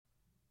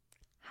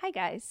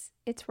Hi guys,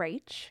 it's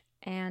Rach,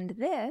 and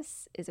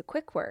this is a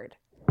quick word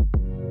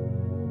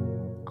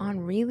on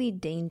really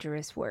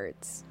dangerous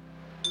words.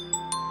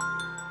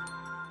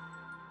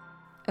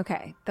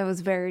 Okay, that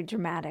was very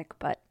dramatic,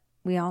 but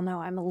we all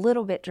know I'm a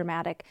little bit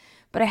dramatic,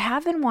 but I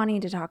have been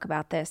wanting to talk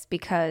about this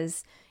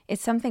because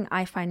it's something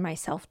I find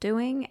myself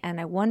doing,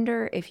 and I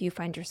wonder if you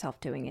find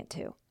yourself doing it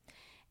too.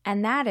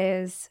 And that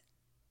is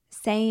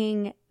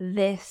saying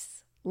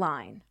this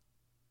line: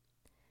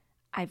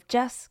 I've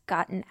just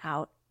gotten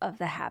out of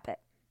the habit.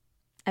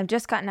 I've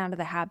just gotten out of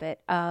the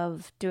habit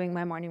of doing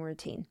my morning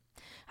routine.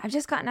 I've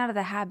just gotten out of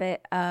the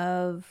habit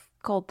of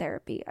cold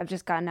therapy. I've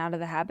just gotten out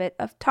of the habit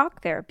of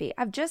talk therapy.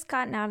 I've just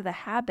gotten out of the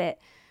habit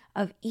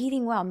of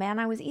eating well. Man,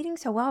 I was eating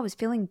so well. I was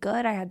feeling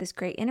good. I had this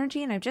great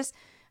energy, and I just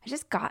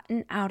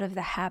gotten out of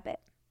the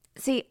habit.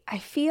 See, I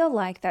feel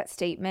like that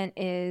statement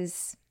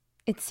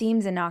it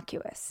seems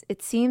innocuous.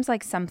 It seems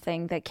like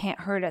something that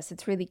can't hurt us.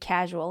 It's really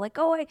casual. Like,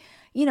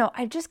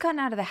 I've just gotten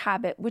out of the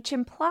habit, which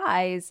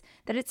implies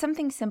that it's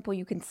something simple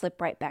you can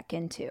slip right back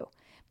into.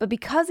 But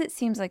because it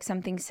seems like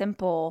something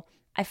simple,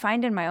 I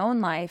find in my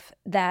own life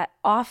that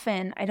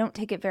often I don't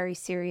take it very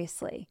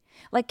seriously.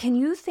 Like, can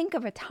you think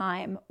of a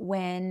time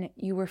when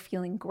you were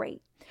feeling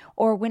great,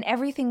 or when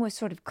everything was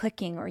sort of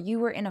clicking, or you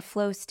were in a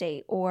flow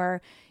state,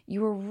 or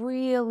you were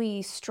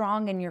really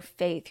strong in your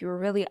faith, you were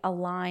really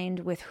aligned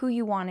with who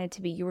you wanted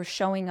to be, you were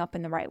showing up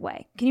in the right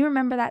way? Can you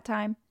remember that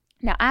time?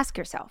 Now ask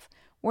yourself,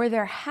 were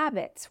there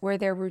habits, were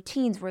there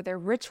routines, were there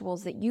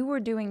rituals that you were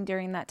doing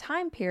during that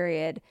time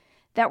period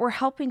that were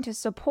helping to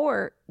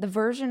support the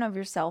version of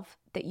yourself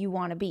that you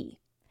want to be?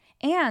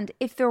 And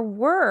if there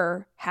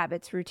were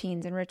habits,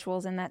 routines, and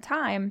rituals in that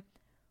time,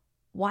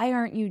 why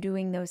aren't you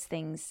doing those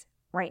things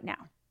right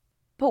now?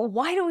 But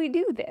why do we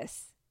do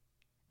this?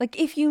 Like,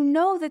 if you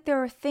know that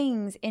there are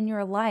things in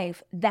your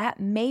life that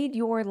made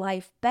your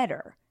life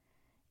better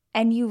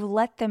and you've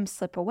let them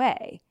slip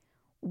away,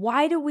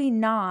 why do we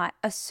not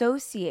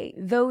associate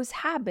those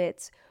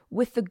habits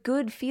with the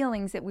good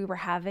feelings that we were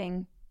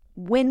having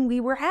when we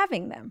were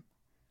having them?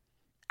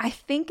 I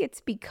think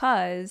it's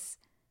because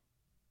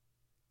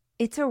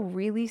it's a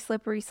really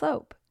slippery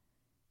slope.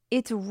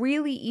 It's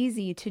really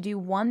easy to do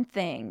one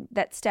thing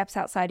that steps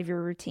outside of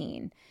your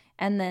routine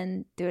and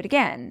then do it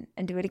again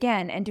and do it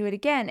again and do it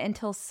again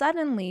until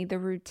suddenly the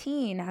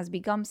routine has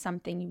become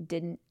something you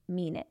didn't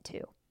mean it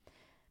to.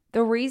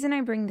 The reason I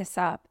bring this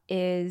up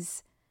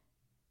is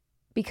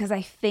because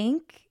I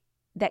think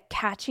that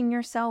catching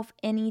yourself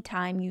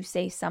anytime you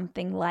say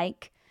something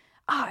like,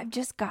 I've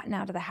just gotten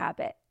out of the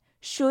habit,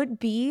 should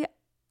be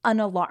an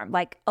alarm.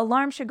 Like,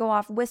 alarm should go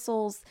off,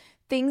 whistles,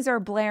 things are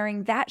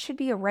blaring. That should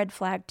be a red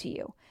flag to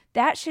you.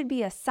 That should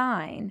be a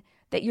sign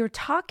that you're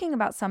talking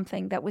about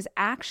something that was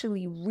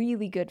actually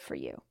really good for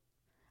you.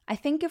 I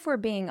think if we're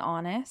being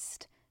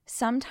honest,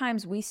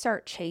 sometimes we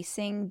start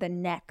chasing the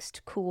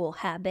next cool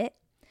habit,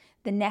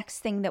 the next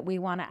thing that we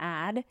want to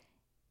add,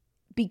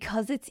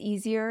 because it's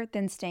easier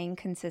than staying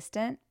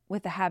consistent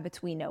with the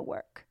habits we know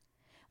work.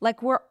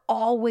 Like, we're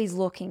always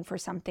looking for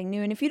something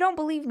new. And if you don't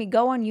believe me,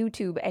 go on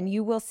YouTube and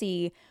you will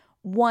see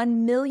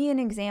 1 million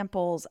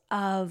examples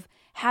of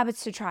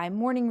habits to try,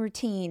 morning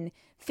routine,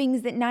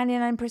 things that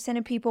 99%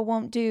 of people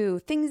won't do,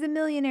 things that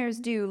millionaires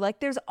do. Like,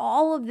 there's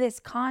all of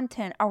this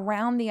content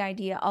around the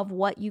idea of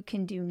what you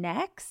can do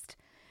next.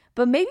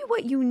 But maybe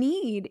what you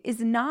need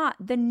is not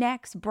the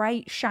next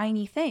bright,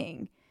 shiny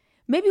thing.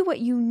 Maybe what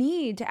you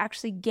need to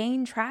actually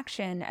gain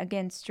traction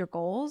against your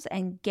goals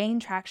and gain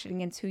traction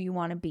against who you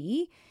want to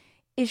be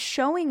is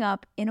showing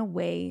up in a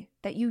way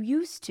that you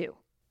used to.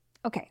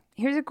 Okay,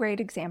 here's a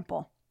great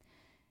example.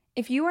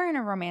 If you are in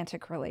a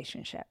romantic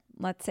relationship,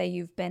 let's say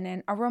you've been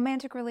in a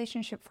romantic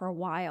relationship for a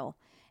while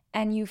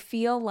and you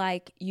feel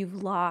like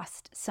you've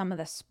lost some of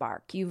the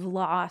spark, you've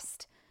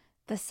lost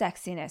the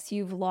sexiness,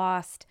 you've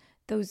lost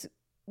those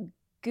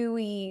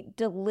gooey,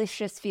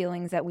 delicious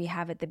feelings that we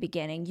have at the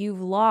beginning,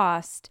 you've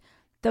lost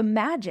the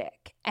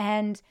magic.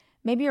 And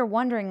maybe you're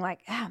wondering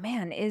like,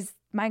 man, is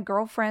my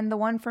girlfriend the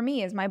one for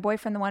me? Is my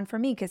boyfriend the one for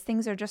me? Because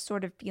things are just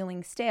sort of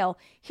feeling stale.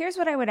 Here's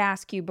what I would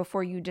ask you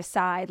before you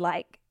decide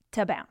like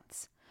to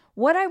bounce.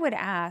 What I would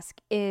ask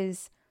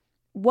is,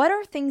 what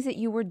are things that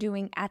you were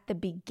doing at the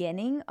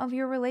beginning of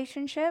your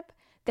relationship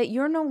that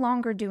you're no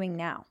longer doing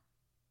now?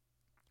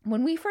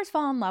 When we first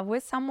fall in love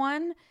with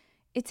someone,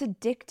 it's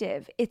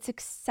addictive, it's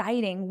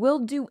exciting. We'll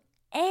do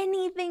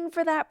anything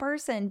for that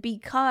person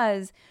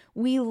because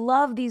we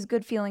love these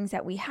good feelings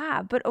that we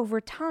have. But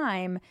over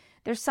time,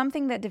 there's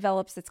something that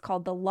develops that's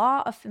called the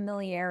law of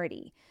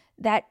familiarity,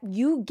 that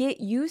you get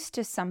used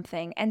to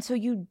something and so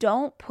you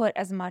don't put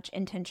as much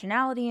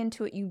intentionality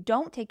into it. You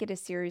don't take it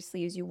as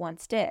seriously as you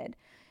once did.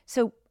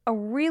 So a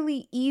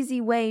really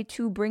easy way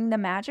to bring the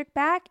magic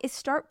back is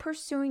start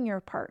pursuing your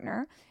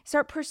partner,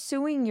 start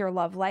pursuing your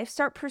love life,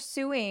 start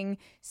pursuing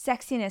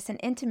sexiness and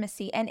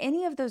intimacy and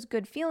any of those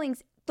good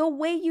feelings the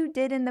way you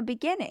did in the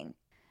beginning.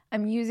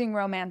 I'm using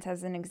romance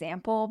as an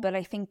example, but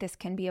I think this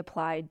can be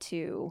applied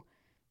to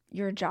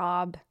your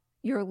job,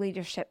 your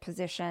leadership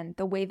position,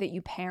 the way that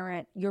you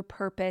parent, your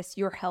purpose,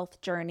 your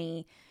health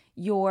journey,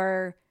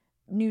 your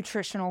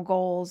nutritional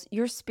goals,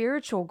 your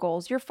spiritual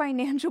goals, your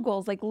financial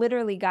goals. Like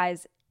literally,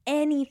 guys,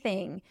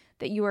 anything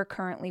that you are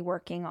currently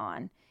working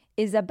on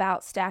is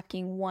about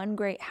stacking one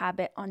great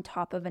habit on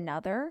top of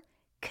another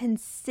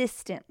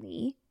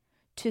consistently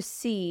to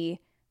see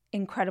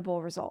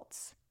incredible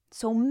results.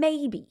 So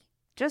maybe,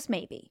 just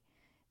maybe,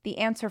 the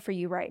answer for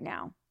you right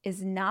now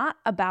is not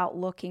about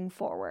looking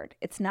forward.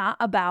 It's not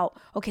about,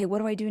 okay, what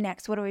do I do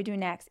next? What do I do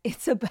next?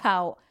 It's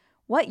about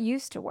what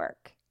used to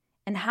work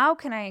and how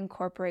can I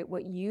incorporate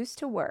what used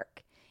to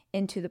work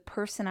into the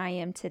person I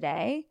am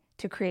today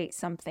to create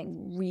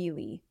something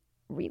really,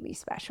 really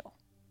special.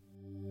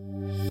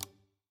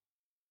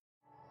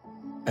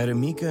 At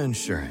Amica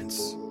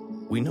Insurance,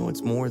 we know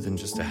it's more than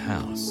just a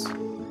house.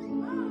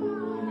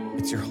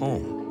 It's your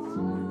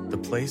home, the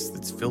place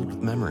that's filled with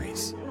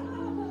memories.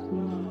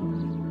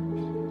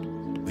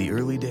 The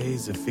early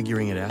days of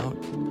figuring it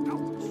out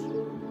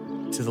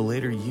to the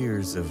later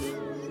years of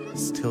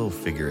still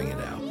figuring it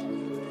out.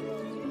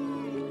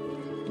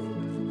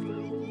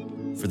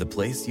 For the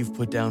place you've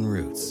put down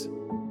roots,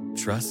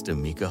 trust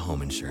Amica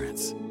Home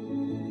Insurance.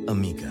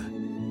 Amica,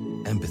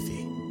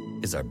 empathy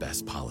is our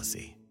best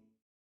policy.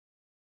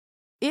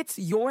 It's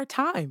your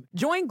time.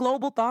 Join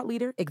global thought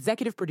leader,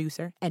 executive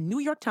producer, and New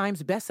York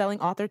Times bestselling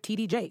author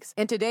T.D. Jakes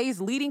and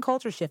today's leading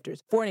culture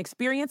shifters for an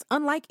experience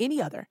unlike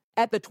any other.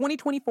 At the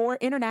 2024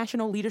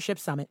 International Leadership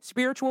Summit,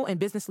 spiritual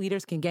and business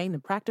leaders can gain the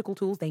practical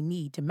tools they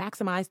need to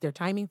maximize their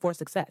timing for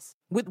success.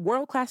 With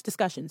world-class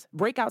discussions,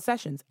 breakout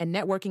sessions, and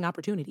networking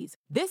opportunities,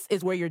 this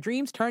is where your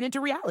dreams turn into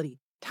reality.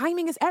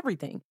 Timing is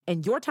everything,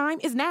 and your time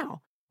is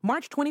now.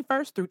 March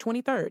 21st through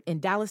 23rd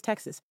in Dallas,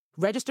 Texas.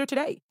 Register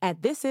today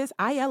at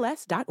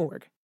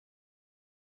thisisils.org.